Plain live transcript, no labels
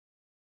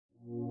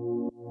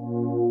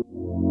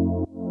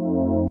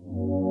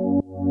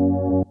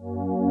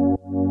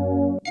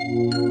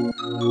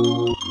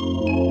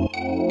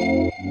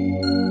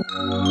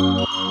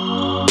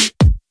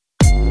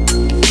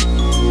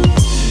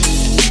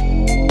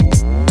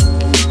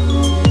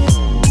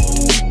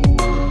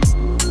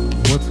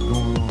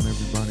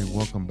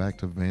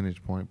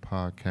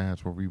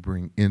podcast where we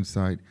bring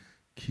insight,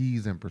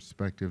 keys, and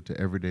perspective to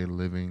everyday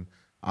living.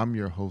 I'm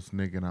your host,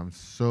 Nick, and I'm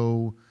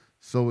so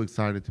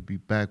excited to be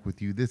back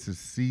with you. This is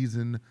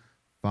season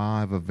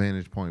 5 of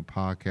Vantage Point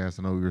Podcast.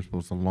 I know we were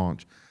supposed to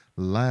launch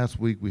last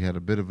week. We had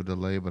a bit of a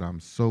delay, but I'm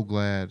so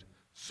glad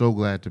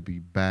to be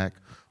back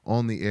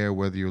on the air,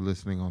 whether you're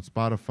listening on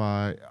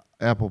Spotify,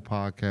 Apple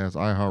Podcasts,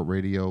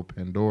 iHeartRadio,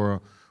 Pandora,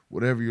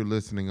 whatever you're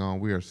listening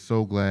on. We are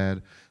so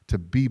glad to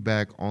be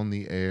back on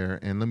the air.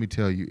 And let me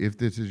tell you, if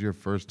this is your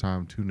first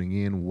time tuning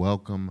in,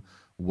 welcome.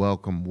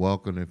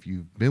 If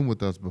you've been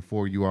with us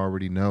before, you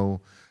already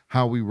know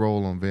how we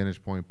roll on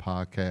Vantage Point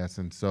Podcast.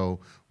 And so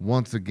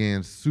once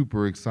again,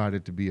 super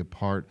excited to be a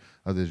part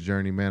of this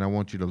journey, man. I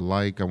want you to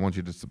I want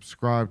you to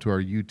subscribe to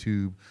our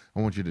YouTube.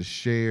 I want you to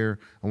share.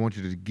 I want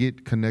you to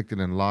get connected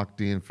and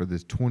locked in for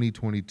this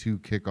 2022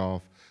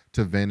 kickoff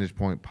to Vantage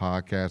Point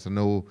Podcast. I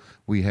know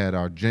we had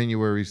our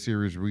January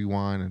series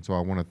rewind, and so I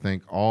want to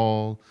thank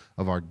all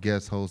of our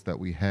guest hosts that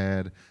we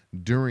had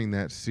during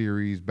that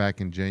series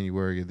back in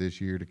January of this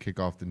year to kick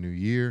off the new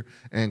year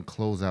and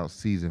close out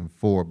season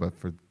 4. But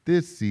for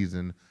this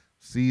season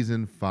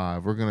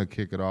 5, we're going to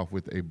kick it off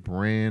with a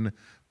brand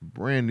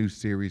new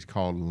series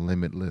called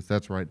Limitless.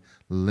 That's right,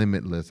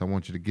 Limitless. I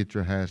want you to get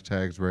your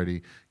hashtags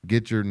ready,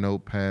 get your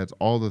notepads,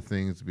 all the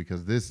things,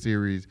 because this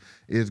series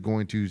is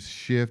going to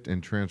shift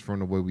and transform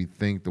the way we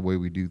think, the way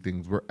we do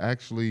things. We're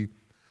actually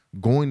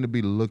going to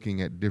be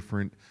looking at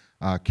different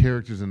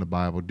characters in the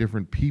Bible,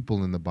 different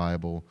people in the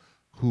Bible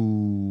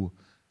who,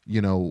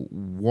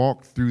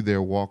 walked through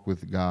their walk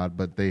with God,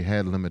 but they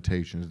had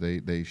limitations.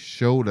 They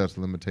showed us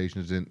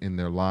limitations in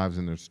their lives,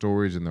 in their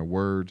stories, in their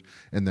words,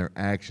 and their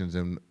actions.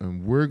 And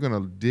we're going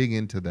to dig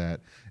into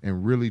that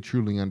and really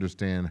truly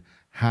understand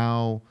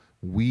how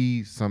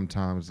we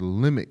sometimes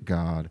limit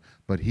God,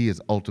 but he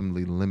is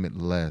ultimately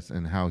limitless,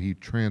 and how he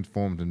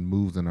transforms and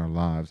moves in our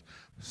lives.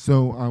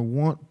 So I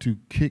want to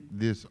kick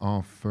this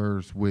off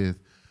first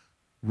with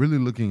really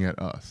looking at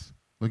us,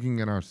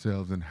 looking at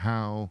ourselves, and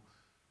how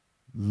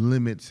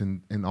limits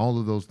and all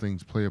of those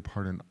things play a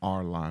part in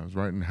our lives,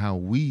 right? And how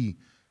we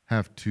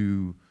have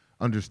to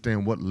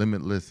understand what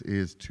limitless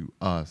is to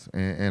us.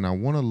 And I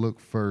want to look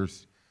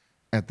first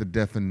at the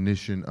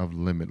definition of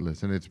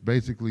limitless. And it's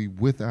basically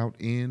without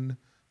end,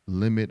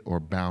 limit, or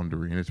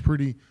boundary. And it's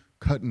pretty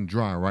cut and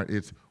dry, right?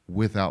 It's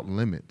without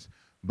limits.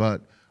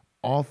 But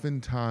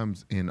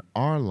oftentimes in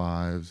our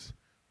lives,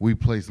 we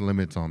place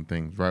limits on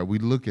things, right? We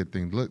look at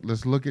things.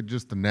 Let's look at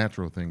just the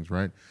natural things,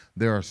 right?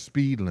 There are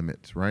speed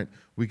limits, right?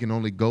 We can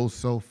only go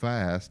so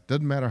fast.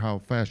 Doesn't matter how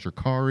fast your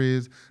car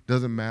is.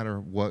 Doesn't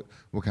matter what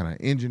kind of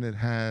engine it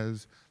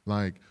has.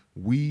 Like,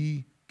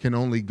 we can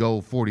only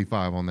go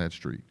 45 on that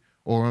street.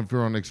 Or if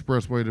you're on the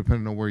expressway,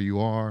 depending on where you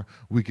are,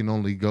 we can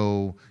only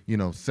go,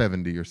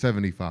 70 or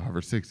 75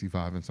 or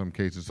 65 in some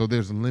cases. So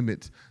there's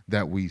limits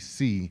that we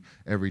see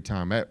every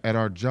time. At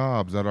our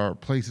jobs, at our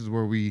places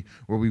where we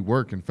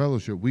work and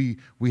fellowship, we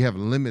have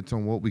limits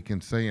on what we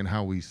can say and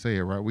how we say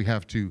it, right? We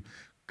have to,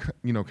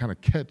 kind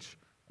of catch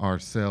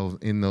ourselves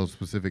in those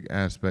specific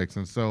aspects.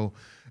 And so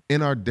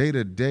in our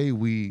day-to-day,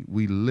 we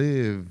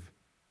live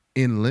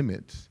in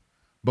limits.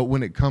 But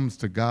when it comes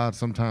to God,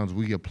 sometimes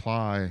we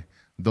apply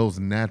those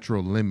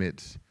natural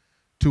limits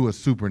to a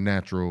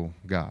supernatural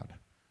God,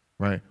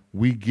 right?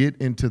 We get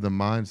into the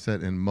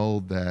mindset and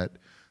mold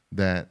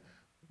that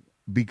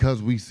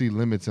because we see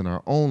limits in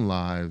our own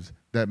lives,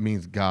 that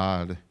means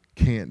God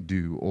can't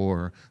do,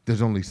 or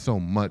there's only so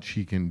much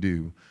he can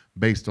do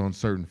based on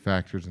certain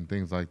factors and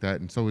things like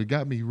that. And so it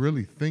got me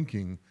really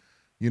thinking,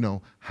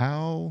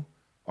 how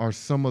are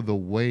some of the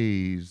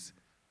ways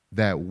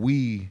that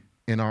we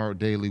in our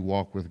daily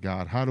walk with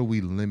God, how do we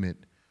limit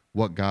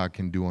what God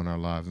can do in our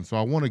lives? And so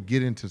I want to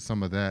get into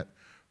some of that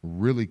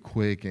really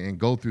quick and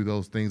go through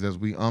those things as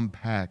we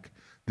unpack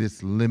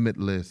this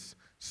Limitless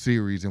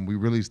series, and we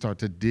really start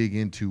to dig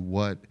into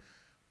what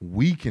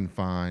we can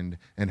find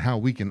and how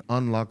we can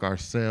unlock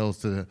ourselves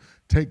to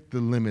take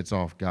the limits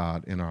off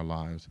God in our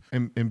lives.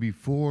 And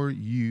before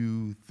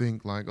you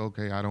think like,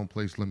 okay, I don't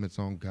place limits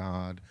on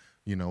God,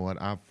 you know what,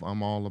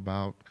 I'm all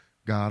about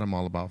God, I'm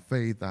all about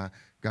faith,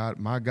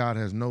 my God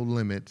has no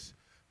limits.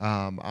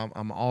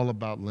 I'm all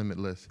about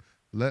limitless.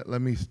 Let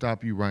me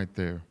stop you right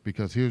there,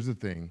 because here's the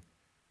thing,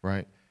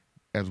 right?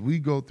 As we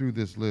go through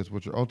this list,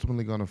 what you're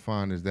ultimately going to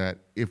find is that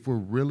if we're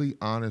really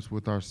honest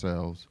with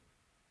ourselves,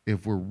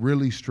 if we're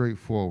really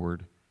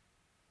straightforward,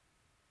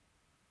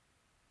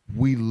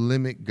 we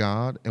limit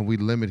God and we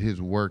limit his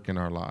work in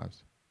our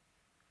lives.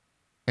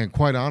 And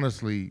quite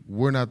honestly,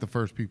 we're not the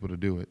first people to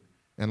do it.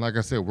 And like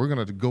I said, we're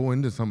going to go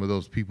into some of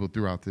those people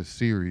throughout this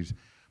series.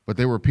 But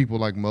there were people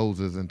like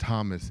Moses and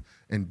Thomas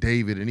and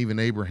David and even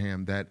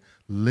Abraham that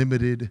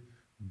limited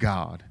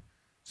God.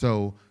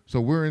 So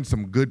we're in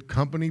some good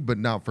company, but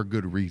not for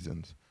good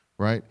reasons,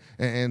 right?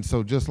 And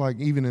so just like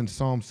even in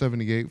Psalm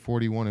 78,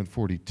 41, and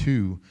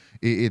 42,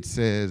 it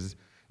says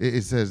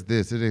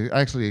this. It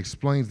actually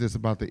explains this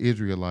about the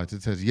Israelites.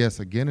 It says, yes,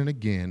 again and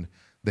again,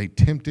 they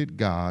tempted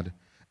God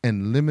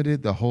and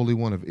limited the Holy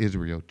One of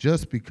Israel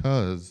just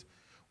because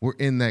we're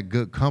in that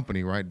good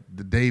company, right?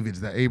 The Davids,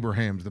 the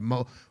Abrahams,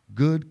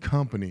 good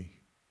company.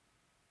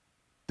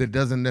 That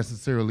doesn't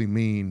necessarily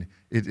mean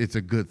it's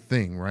a good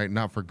thing, right?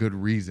 Not for good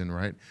reason,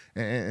 right?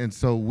 And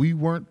so we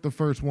weren't the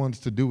first ones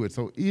to do it.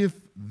 So if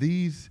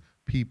these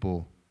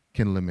people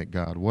can limit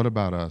God, what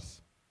about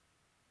us?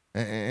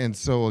 And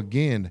so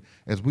again,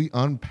 as we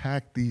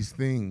unpack these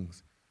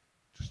things,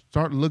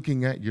 start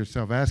looking at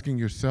yourself, asking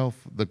yourself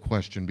the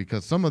question,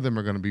 because some of them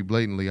are going to be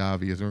blatantly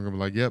obvious. And we're going to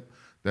be like, yep,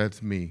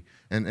 that's me.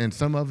 And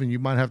some of them you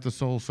might have to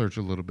soul search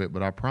a little bit,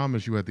 but I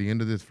promise you at the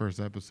end of this first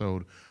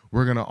episode,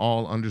 we're going to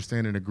all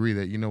understand and agree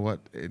that, you know what,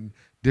 in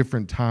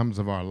different times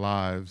of our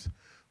lives,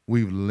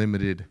 we've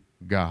limited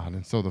God.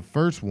 And so the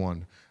first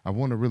one I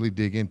want to really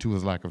dig into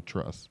is lack of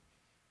trust.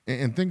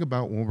 And think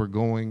about when we're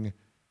going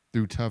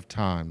through tough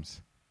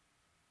times.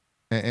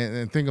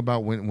 And think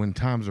about when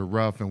times are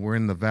rough and we're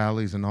in the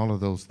valleys and all of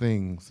those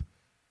things,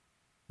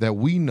 that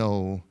we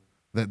know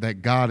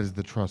that God is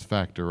the trust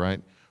factor,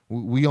 right?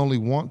 We only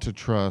want to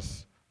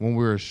trust when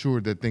we're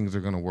assured that things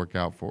are going to work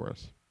out for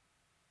us.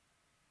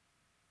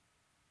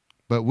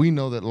 But we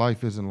know that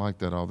life isn't like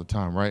that all the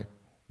time, right?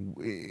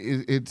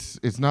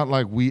 It's not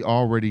like we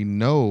already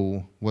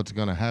know what's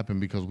going to happen,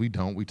 because we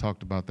don't. We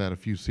talked about that a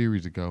few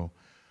series ago.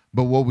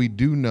 But what we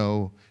do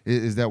know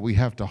is that we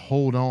have to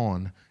hold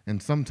on,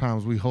 and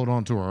sometimes we hold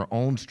on to our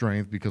own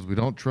strength because we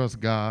don't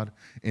trust God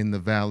in the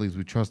valleys.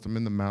 We trust Him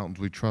in the mountains.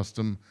 We trust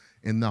Him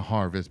in the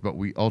harvest, but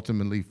we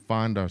ultimately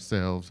find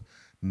ourselves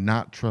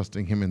not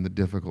trusting Him in the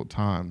difficult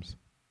times.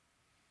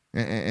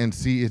 And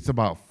see, it's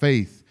about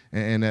faith,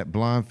 and that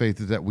blind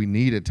faith is that we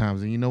need at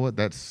times. And you know what?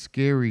 That's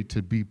scary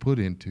to be put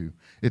into.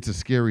 It's a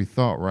scary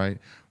thought, right?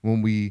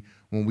 When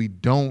we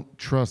don't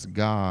trust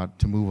God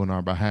to move on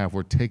our behalf,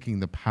 we're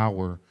taking the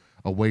power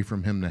away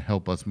from Him to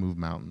help us move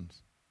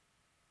mountains.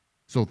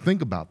 So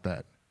think about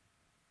that.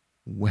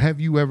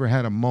 Have you ever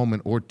had a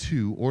moment or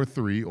two or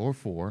three or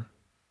four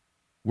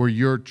where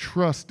your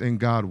trust in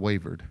God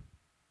wavered?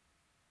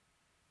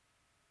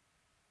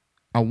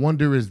 I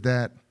wonder, is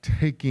that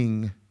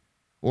taking,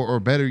 or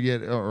better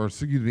yet, or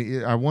excuse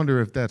me, I wonder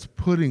if that's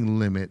putting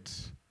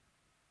limits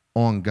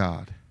on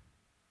God.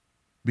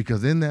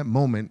 Because in that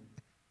moment,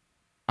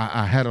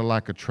 I had a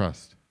lack of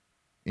trust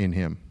in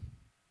Him.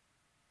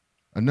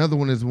 Another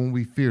one is when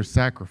we fear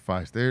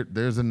sacrifice.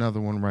 There's another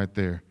one right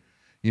there.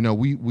 You know,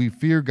 we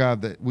fear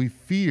God, that we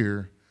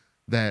fear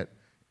that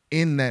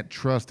in that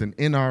trust and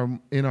in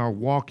our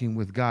walking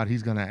with God,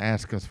 He's going to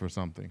ask us for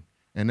something.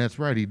 And that's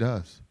right, He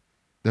does.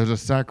 There's a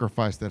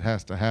sacrifice that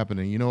has to happen.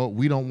 And you know what?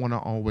 We don't want to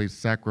always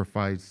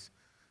sacrifice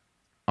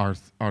our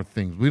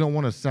things. We don't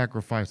want to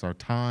sacrifice our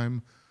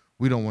time.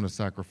 We don't want to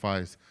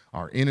sacrifice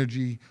our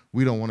energy.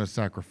 We don't want to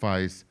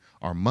sacrifice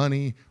our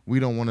money. We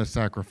don't want to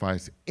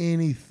sacrifice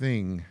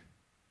anything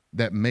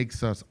that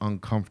makes us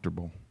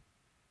uncomfortable.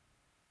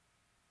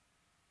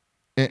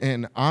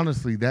 And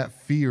honestly, that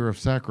fear of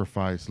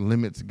sacrifice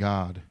limits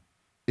God.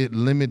 It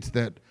limits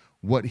that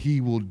what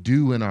He will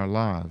do in our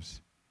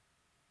lives.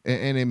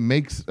 And it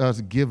makes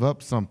us give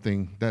up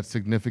something that's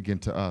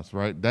significant to us,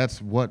 right? That's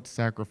what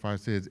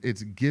sacrifice is.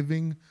 It's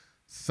giving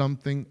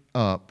something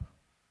up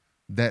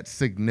that's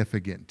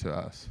significant to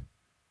us.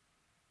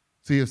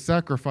 See, if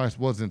sacrifice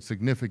wasn't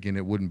significant,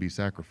 it wouldn't be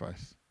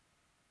sacrifice.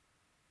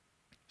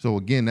 So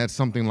again, that's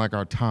something like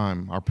our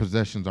time, our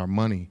possessions, our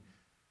money,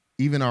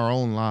 even our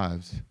own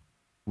lives.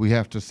 We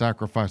have to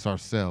sacrifice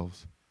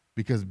ourselves,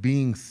 because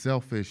being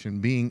selfish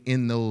and being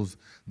in those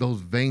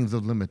veins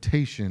of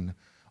limitation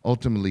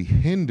ultimately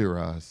hinder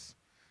us,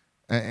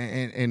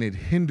 and it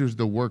hinders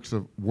the works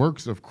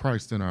of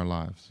Christ in our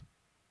lives.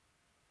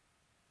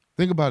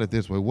 Think about it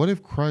this way. What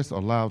if Christ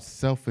allowed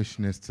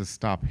selfishness to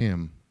stop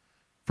Him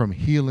from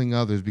healing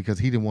others because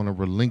He didn't want to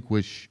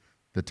relinquish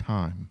the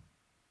time?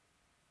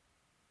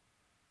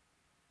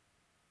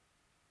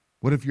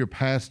 What if your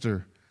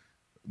pastor,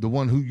 the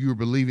one who you're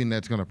believing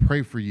that's going to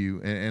pray for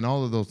you and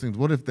all of those things,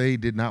 what if they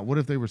did not? What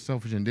if they were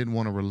selfish and didn't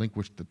want to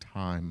relinquish the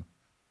time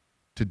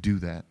to do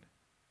that?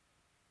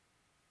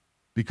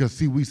 Because,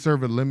 see, we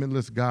serve a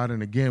limitless God,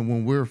 and again,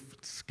 when we're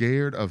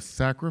scared of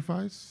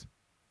sacrifice,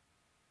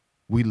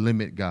 we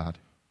limit God.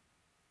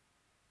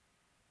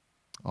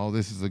 Oh,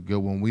 this is a good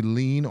one. We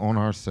lean on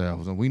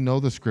ourselves, and we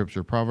know the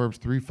scripture, Proverbs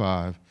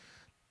 3:5,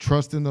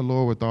 trust in the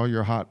Lord with all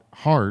your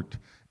heart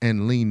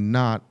and lean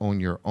not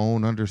on your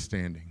own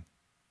understanding.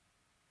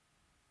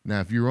 Now,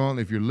 if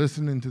you're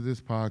listening to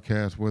this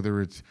podcast, whether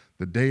it's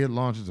the day it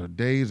launches or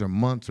days or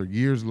months or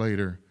years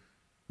later,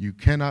 you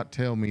cannot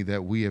tell me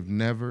that we have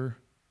never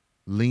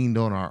leaned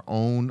on our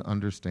own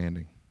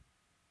understanding.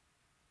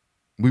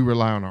 We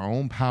rely on our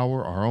own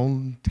power, our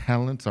own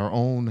talents, our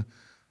own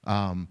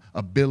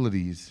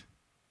abilities.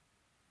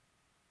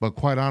 But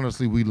quite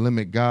honestly, we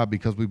limit God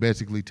because we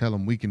basically tell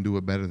Him we can do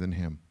it better than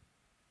Him.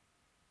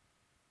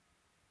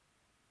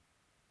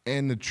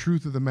 And the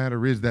truth of the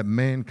matter is that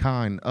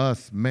mankind,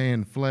 us,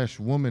 man, flesh,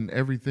 woman,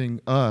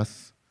 everything,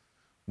 us,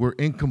 we're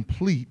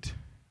incomplete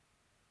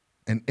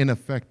and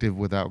ineffective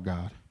without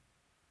God.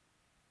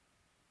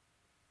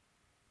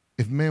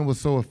 If man was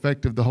so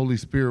effective, the Holy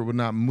Spirit would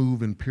not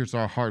move and pierce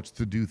our hearts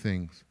to do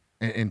things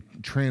and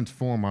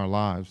transform our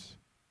lives.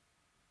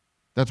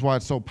 That's why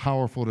it's so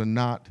powerful to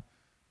not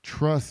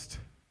trust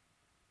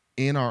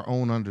in our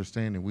own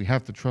understanding. We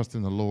have to trust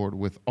in the Lord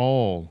with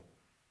all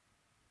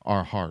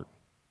our heart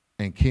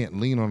and can't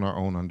lean on our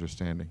own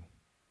understanding.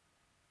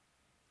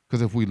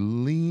 Because if we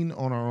lean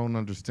on our own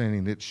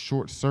understanding, it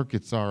short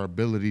circuits our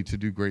ability to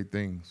do great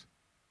things.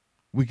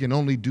 We can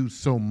only do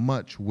so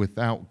much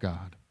without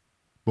God,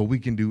 but we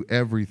can do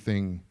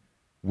everything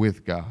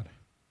with God.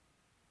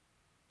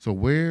 So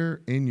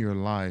where in your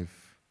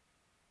life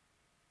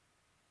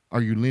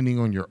are you leaning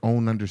on your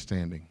own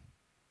understanding?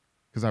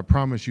 Because I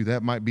promise you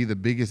that might be the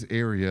biggest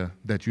area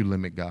that you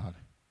limit God.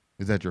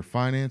 Is that your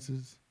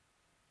finances?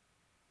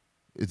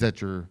 Is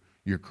that your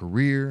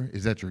career?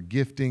 Is that your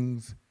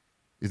giftings?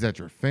 Is that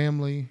your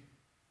family?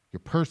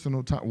 Your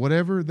personal time?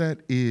 Whatever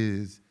that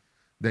is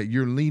that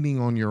you're leaning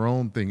on your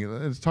own thing.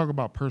 Let's talk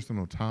about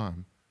personal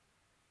time.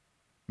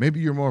 Maybe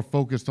you're more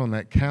focused on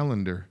that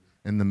calendar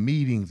and the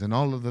meetings and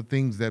all of the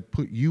things that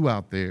put you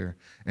out there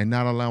and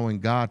not allowing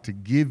God to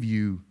give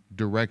you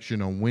direction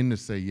on when to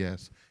say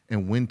yes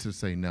and when to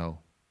say no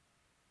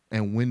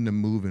and when to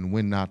move and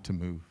when not to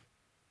move.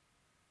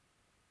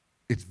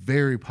 It's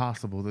very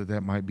possible that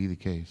that might be the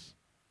case.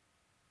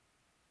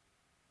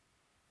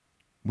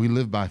 We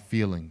live by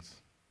feelings.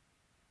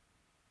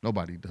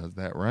 Nobody does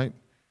that, right?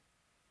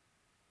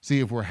 See,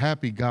 if we're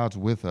happy, God's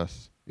with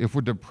us. If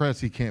we're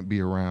depressed, he can't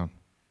be around.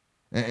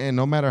 And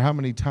no matter how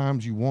many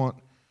times we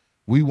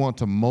want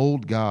to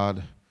mold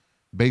God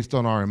based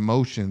on our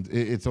emotions,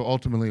 it's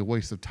ultimately a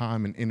waste of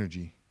time and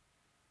energy.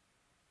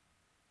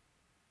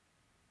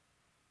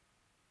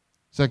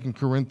 2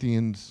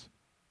 Corinthians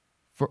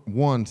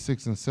 1,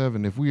 6 and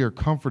 7, if we are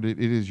comforted,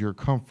 it is your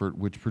comfort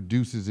which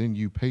produces in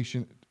you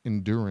patient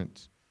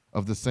endurance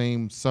of the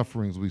same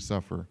sufferings we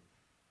suffer.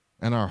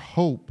 And our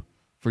hope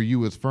for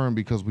you is firm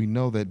because we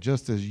know that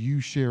just as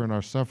you share in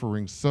our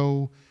suffering,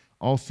 so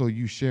also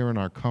you share in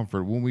our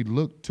comfort. When we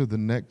look to the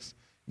next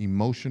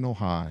emotional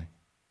high,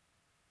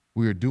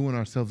 we are doing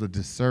ourselves a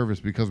disservice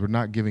because we're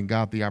not giving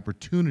God the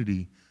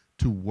opportunity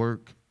to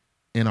work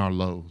in our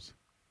lows.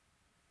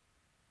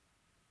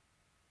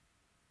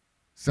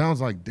 Sounds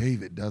like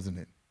David, doesn't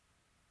it?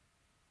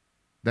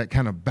 That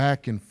kind of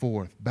back and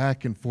forth.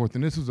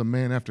 And this was a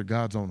man after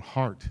God's own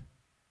heart.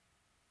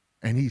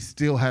 And he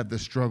still had the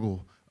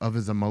struggle of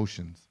his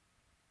emotions.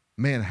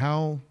 Man,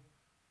 how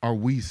are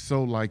we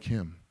so like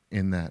him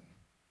in that?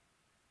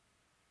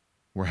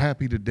 We're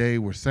happy today.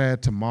 We're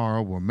sad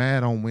tomorrow. We're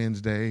mad on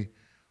Wednesday.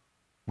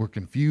 We're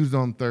confused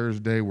on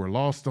Thursday. We're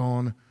lost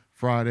on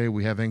Friday.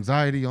 We have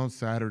anxiety on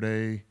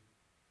Saturday.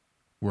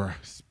 We're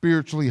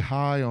spiritually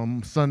high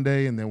on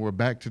Sunday, and then we're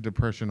back to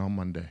depression on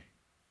Monday.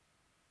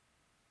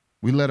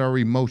 We let our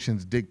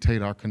emotions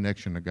dictate our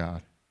connection to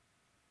God.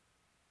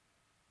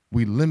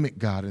 We limit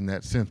God in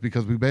that sense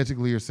because we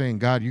basically are saying,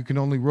 God, you can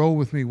only roll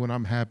with me when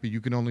I'm happy. You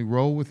can only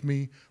roll with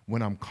me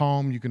when I'm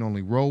calm. You can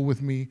only roll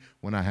with me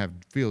when I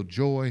feel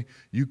joy.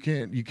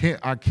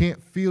 I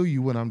can't feel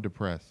you when I'm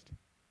depressed.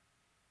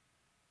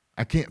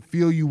 I can't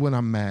feel you when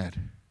I'm mad.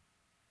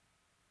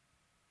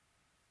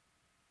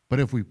 But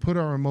if we put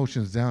our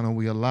emotions down and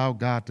we allow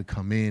God to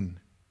come in,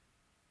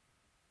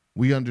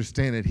 we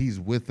understand that he's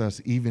with us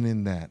even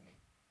in that.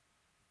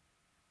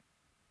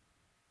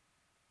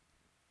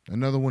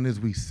 Another one is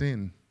we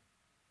sin.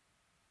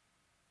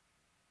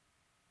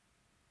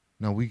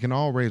 Now, we can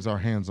all raise our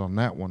hands on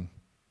that one.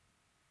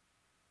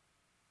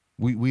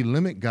 We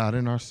limit God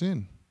in our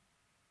sin.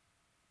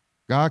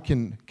 God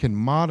can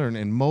modern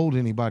and mold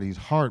anybody's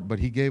heart, but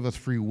he gave us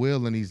free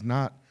will, and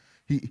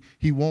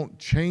he won't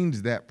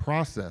change that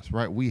process,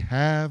 right? We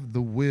have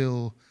the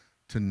will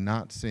to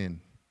not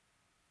sin.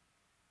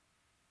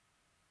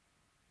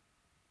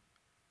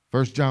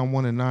 1 John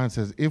 1 and 9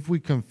 says, if we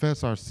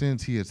confess our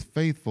sins, he is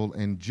faithful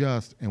and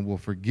just and will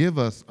forgive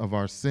us of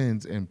our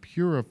sins and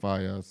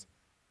purify us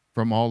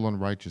from all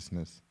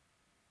unrighteousness.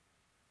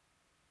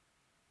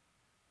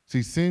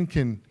 See, sin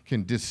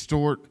can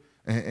distort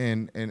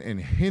and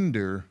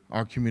hinder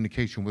our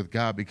communication with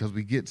God because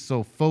we get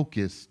so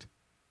focused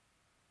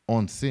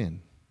on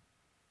sin.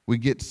 We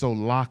get so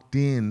locked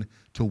in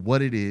to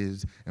what it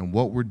is and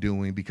what we're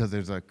doing because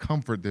there's a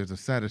comfort, there's a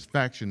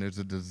satisfaction, there's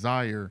a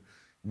desire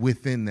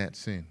within that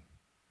sin.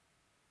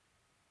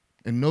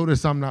 And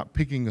notice I'm not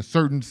picking a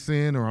certain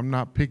sin or I'm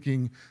not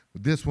picking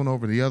this one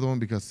over the other one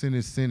because sin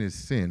is sin is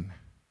sin.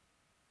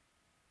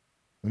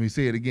 Let me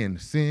say it again.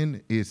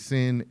 Sin is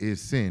sin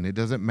is sin. It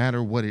doesn't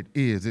matter what it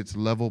is. It's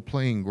level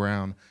playing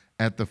ground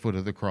at the foot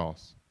of the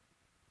cross.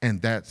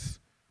 And that's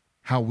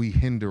how we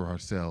hinder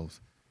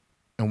ourselves.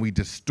 And we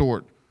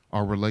distort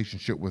our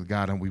relationship with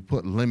God. And we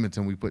put limits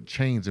and we put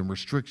chains and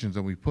restrictions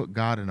and we put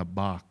God in a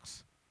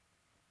box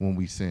when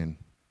we sin.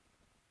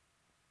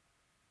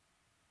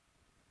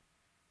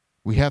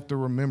 We have to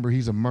remember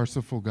he's a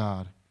merciful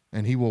God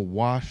and he will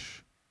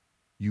wash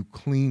you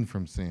clean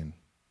from sin.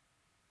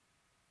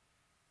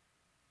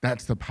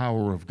 That's the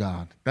power of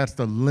God. That's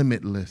the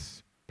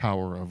limitless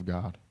power of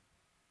God.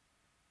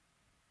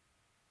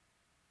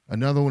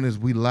 Another one is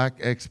we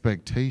lack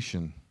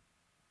expectation.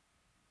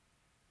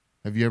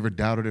 Have you ever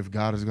doubted if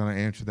God is going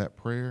to answer that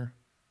prayer,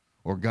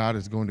 or God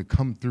is going to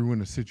come through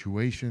in a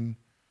situation,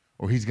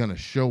 or he's going to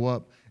show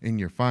up in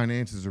your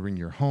finances or in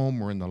your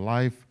home or in the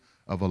life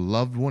of a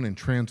loved one and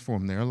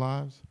transform their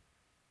lives?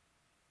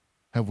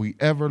 Have we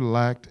ever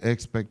lacked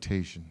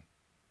expectation?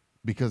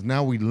 Because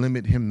now we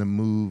limit him to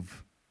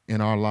move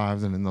in our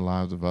lives and in the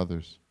lives of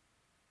others.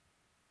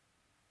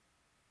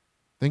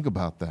 Think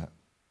about that.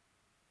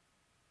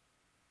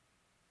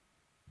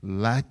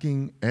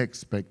 Lacking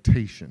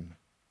expectation.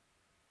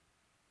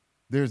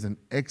 There's an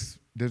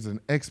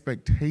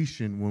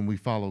expectation when we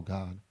follow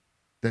God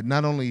that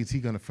not only is he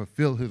going to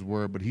fulfill his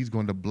word, but he's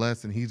going to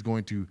bless and he's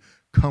going to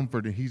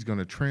comfort and he's going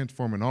to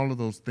transform and all of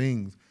those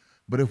things.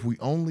 But if we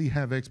only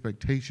have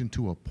expectation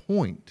to a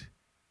point,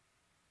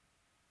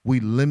 we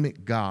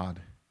limit God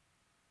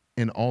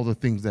in all the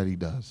things that he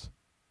does.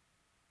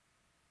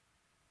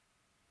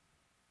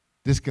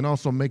 This can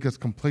also make us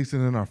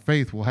complacent in our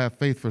faith. We'll have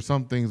faith for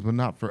some things, but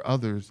not for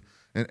others.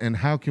 And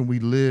how can we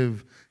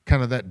live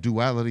kind of that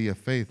duality of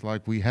faith?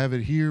 Like we have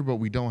it here, but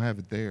we don't have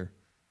it there.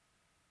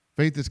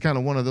 Faith is kind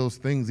of one of those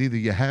things. Either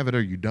you have it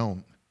or you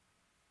don't.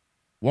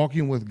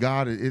 Walking with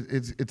God,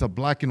 it's a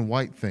black and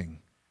white thing.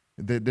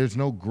 There's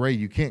no gray.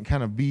 You can't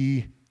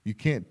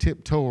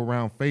tiptoe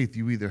around faith.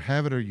 You either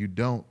have it or you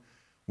don't.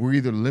 We're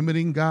either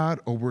limiting God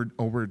or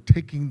we're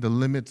taking the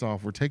limits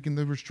off. We're taking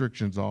the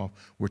restrictions off.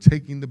 We're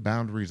taking the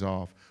boundaries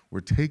off.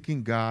 We're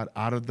taking God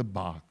out of the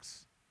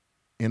box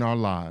in our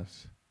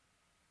lives.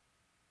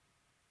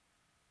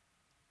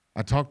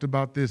 I talked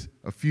about this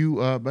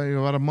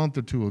about a month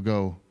or two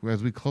ago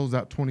as we close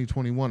out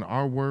 2021.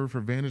 Our word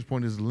for Vantage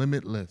Point is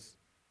limitless.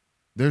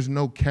 There's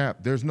no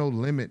cap. There's no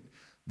limit.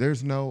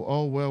 There's no,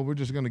 we're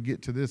just going to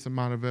get to this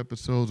amount of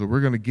episodes or we're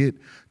going to get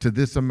to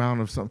this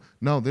amount of something.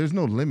 No, there's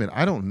no limit.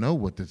 I don't know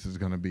what this is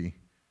going to be.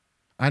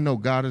 I know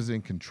God is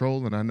in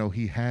control and I know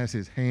he has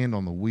his hand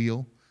on the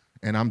wheel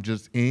and I'm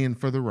just in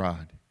for the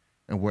ride.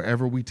 And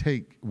wherever we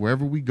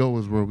go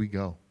is where we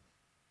go.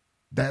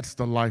 That's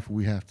the life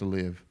we have to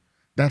live.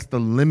 That's the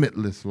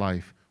limitless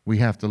life we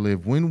have to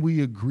live. When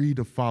we agree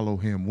to follow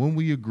him, when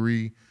we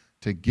agree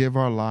to give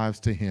our lives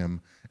to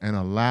him and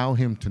allow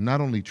him to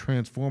not only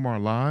transform our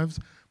lives,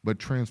 but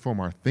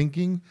transform our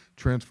thinking,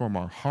 transform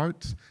our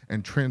hearts,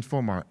 and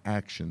transform our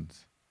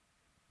actions.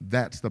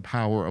 That's the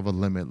power of a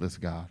limitless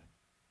God.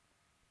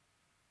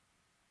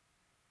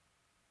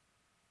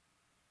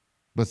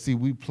 But see,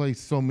 we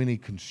place so many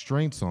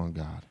constraints on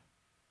God.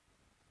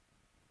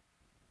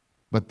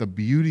 But the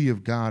beauty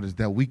of God is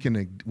that we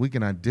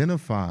can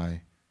identify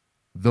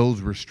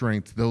those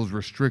restraints, those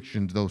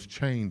restrictions, those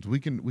chains. We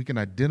can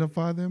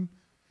identify them,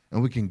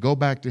 and we can go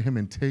back to him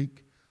and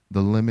take the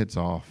limits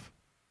off.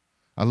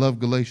 I love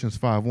Galatians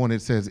 5:1.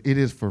 It says, "It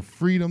is for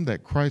freedom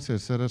that Christ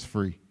has set us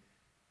free.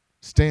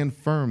 Stand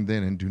firm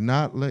then, and do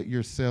not let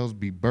yourselves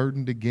be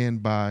burdened again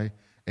by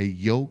a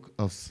yoke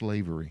of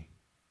slavery."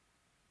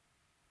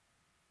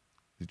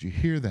 Did you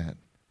hear that?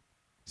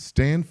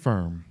 Stand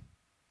firm,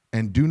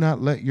 and do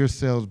not let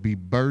yourselves be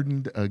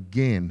burdened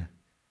again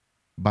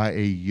by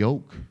a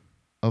yoke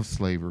of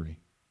slavery.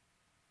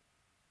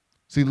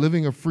 See,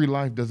 living a free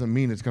life doesn't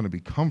mean it's going to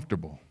be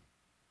comfortable.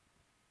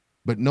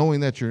 But knowing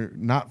that you're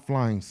not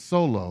flying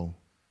solo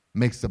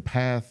makes the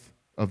path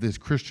of this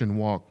Christian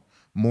walk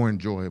more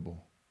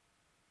enjoyable.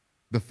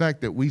 The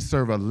fact that we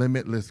serve a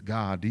limitless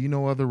God. Do you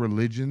know other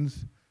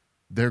religions?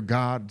 Their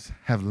gods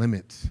have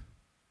limits.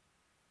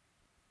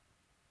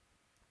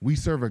 We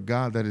serve a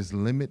God that is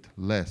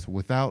limitless,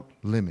 without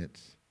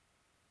limits.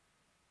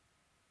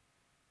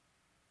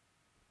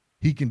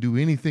 He can do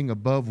anything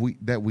above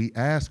that we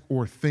ask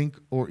or think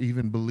or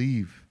even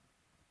believe.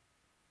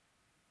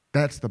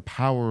 That's the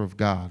power of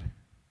God.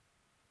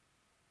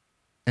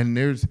 And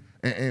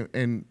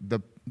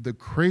the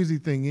crazy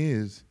thing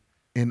is,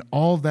 in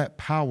all that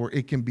power,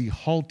 it can be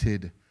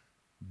halted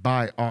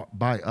by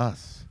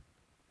us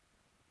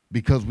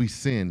because we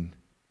sin.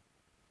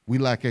 We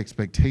lack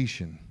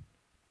expectation.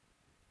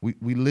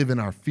 We live in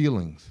our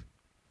feelings.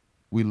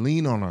 We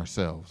lean on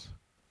ourselves.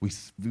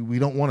 We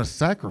don't want to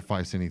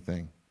sacrifice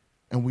anything.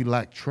 And we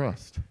lack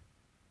trust.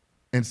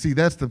 And see,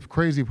 that's the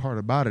crazy part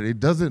about it.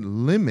 It doesn't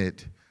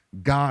limit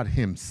God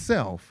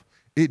himself.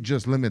 It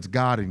just limits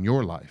God in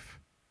your life.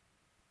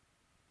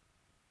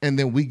 And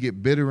then we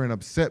get bitter and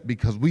upset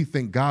because we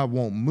think God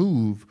won't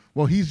move.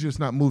 Well, he's just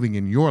not moving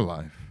in your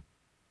life.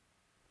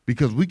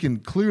 Because we can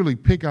clearly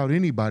pick out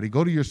anybody.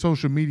 Go to your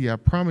social media. I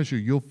promise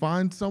you'll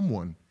find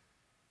someone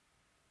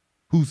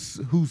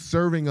who's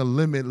serving a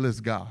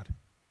limitless God.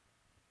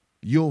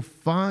 You'll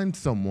find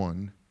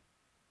someone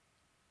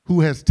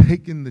who has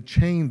taken the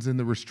chains and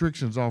the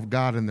restrictions off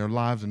God in their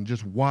lives and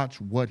just watch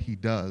what he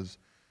does.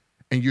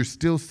 And you're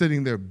still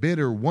sitting there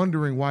bitter,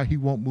 wondering why he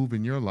won't move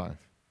in your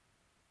life.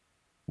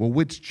 Well,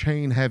 which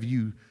chain have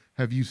you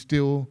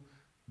still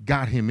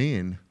got him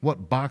in?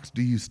 What box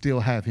do you still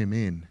have him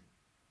in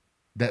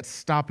that's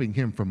stopping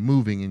him from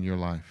moving in your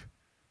life?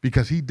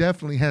 Because he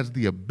definitely has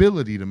the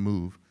ability to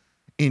move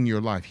in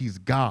your life. He's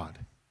God.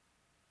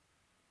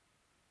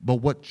 But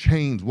what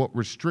chains, what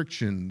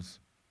restrictions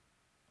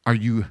are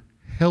you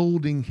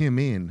holding him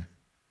in?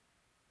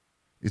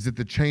 Is it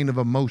the chain of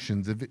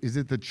emotions? Is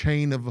it the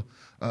chain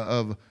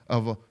of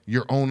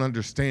your own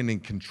understanding,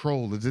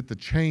 control? Is it the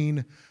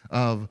chain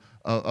of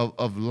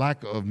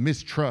lack of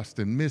mistrust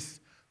and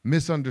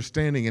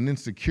misunderstanding and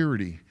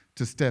insecurity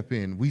to step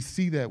in? We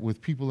see that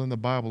with people in the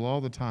Bible all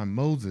the time.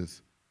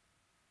 Moses,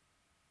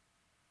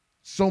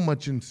 so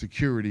much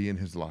insecurity in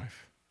his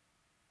life.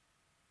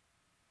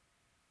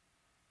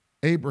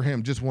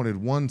 Abraham just wanted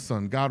one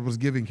son. God was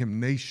giving him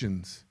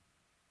nations.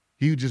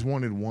 He just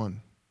wanted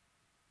one.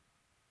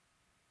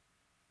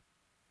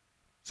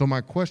 So my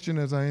question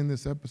as I end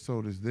this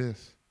episode is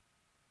this: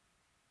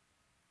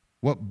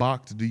 what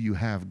box do you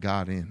have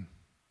God in?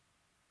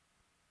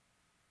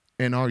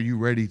 And are you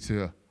ready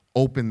to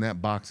open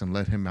that box and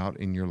let him out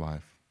in your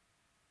life?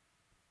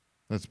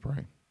 Let's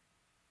pray.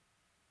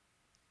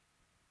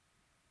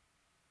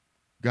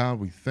 God,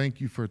 we thank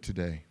you for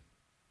today.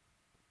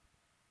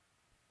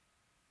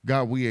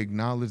 God, we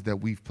acknowledge that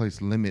we've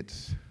placed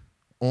limits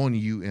on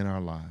you in our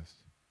lives.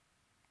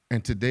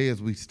 And today,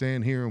 as we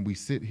stand here and we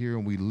sit here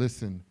and we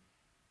listen,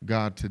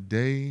 God,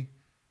 today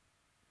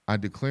I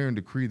declare and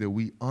decree that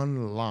we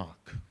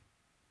unlock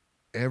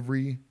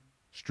every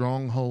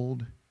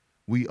stronghold,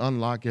 we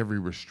unlock every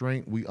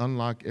restraint, we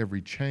unlock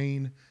every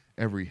chain,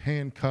 every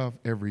handcuff,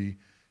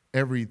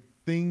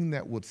 everything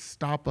that would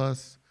stop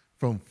us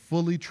from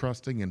fully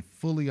trusting and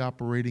fully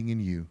operating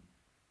in you.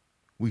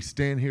 We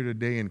stand here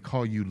today and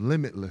call you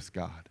limitless,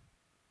 God.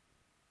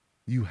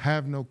 You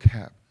have no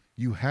cap.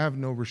 You have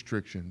no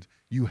restrictions.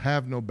 You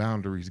have no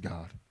boundaries,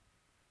 God.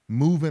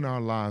 Move in our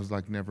lives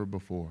like never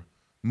before.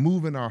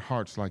 Move in our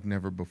hearts like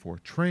never before.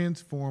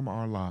 Transform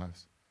our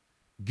lives.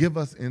 Give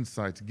us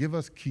insights. Give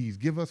us keys.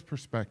 Give us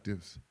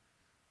perspectives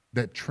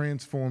that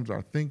transforms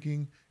our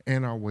thinking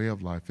and our way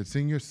of life. It's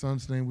in your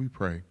Son's name we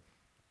pray.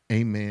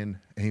 Amen.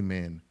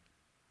 Amen.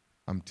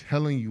 I'm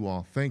telling you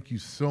all, thank you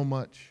so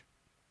much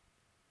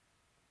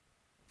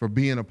for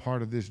being a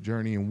part of this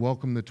journey, and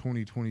welcome to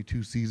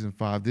 2022 Season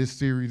 5. This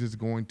series is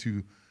going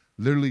to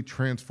literally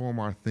transform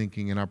our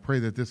thinking, and I pray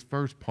that this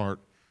first part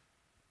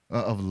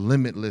of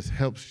Limitless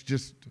helps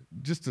just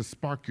to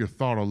spark your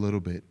thought a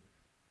little bit.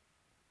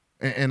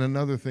 And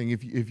another thing,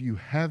 if you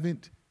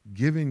haven't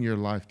given your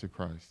life to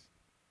Christ,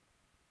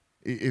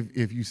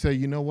 if you say,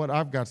 you know what,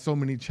 I've got so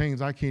many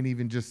chains, I can't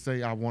even just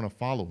say I want to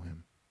follow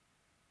him.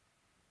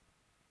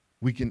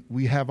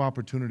 We have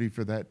opportunity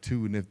for that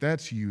too. And if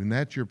that's you and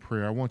that's your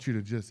prayer, I want you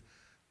to just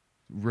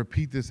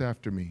repeat this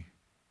after me.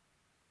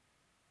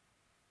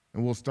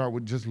 And we'll start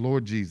with just,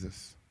 Lord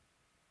Jesus,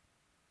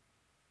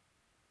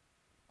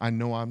 I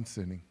know I'm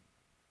sinning.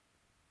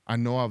 I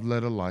know I've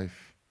led a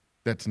life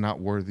that's not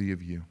worthy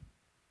of you.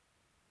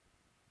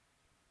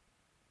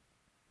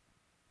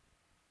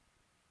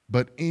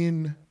 But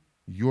in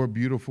your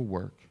beautiful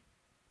work,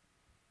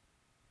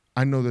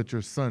 I know that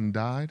your son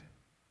died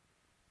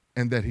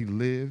and that he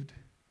lived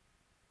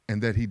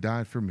and that he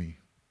died for me.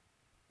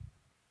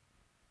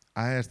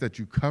 I ask that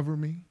you cover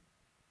me,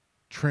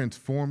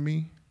 transform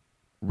me,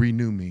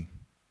 renew me.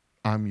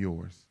 I'm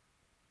yours.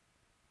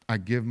 I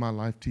give my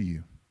life to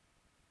you.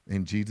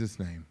 In Jesus'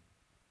 name,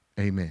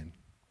 amen.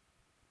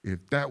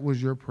 If that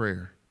was your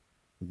prayer,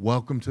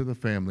 welcome to the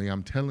family.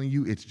 I'm telling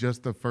you, it's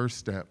just the first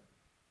step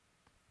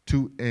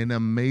to an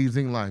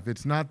amazing life.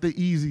 It's not the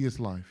easiest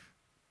life,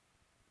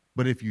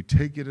 but if you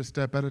take it a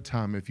step at a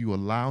time, if you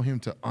allow him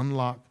to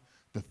unlock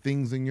the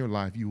things in your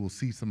life, you will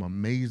see some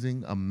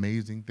amazing,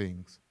 amazing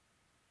things.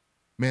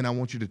 Man, I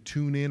want you to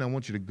tune in. I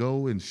want you to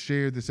go and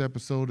share this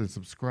episode and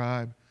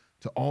subscribe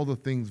to all the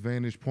things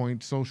Vantage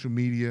Point, social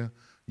media,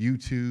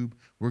 YouTube.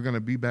 We're going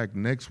to be back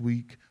next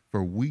week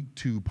for week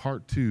 2,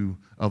 part 2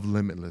 of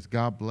Limitless.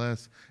 God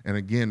bless. And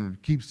again,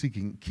 keep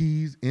seeking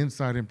keys,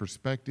 insight, and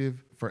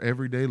perspective for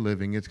everyday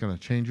living. It's going to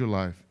change your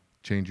life,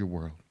 change your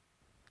world.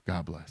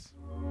 God bless.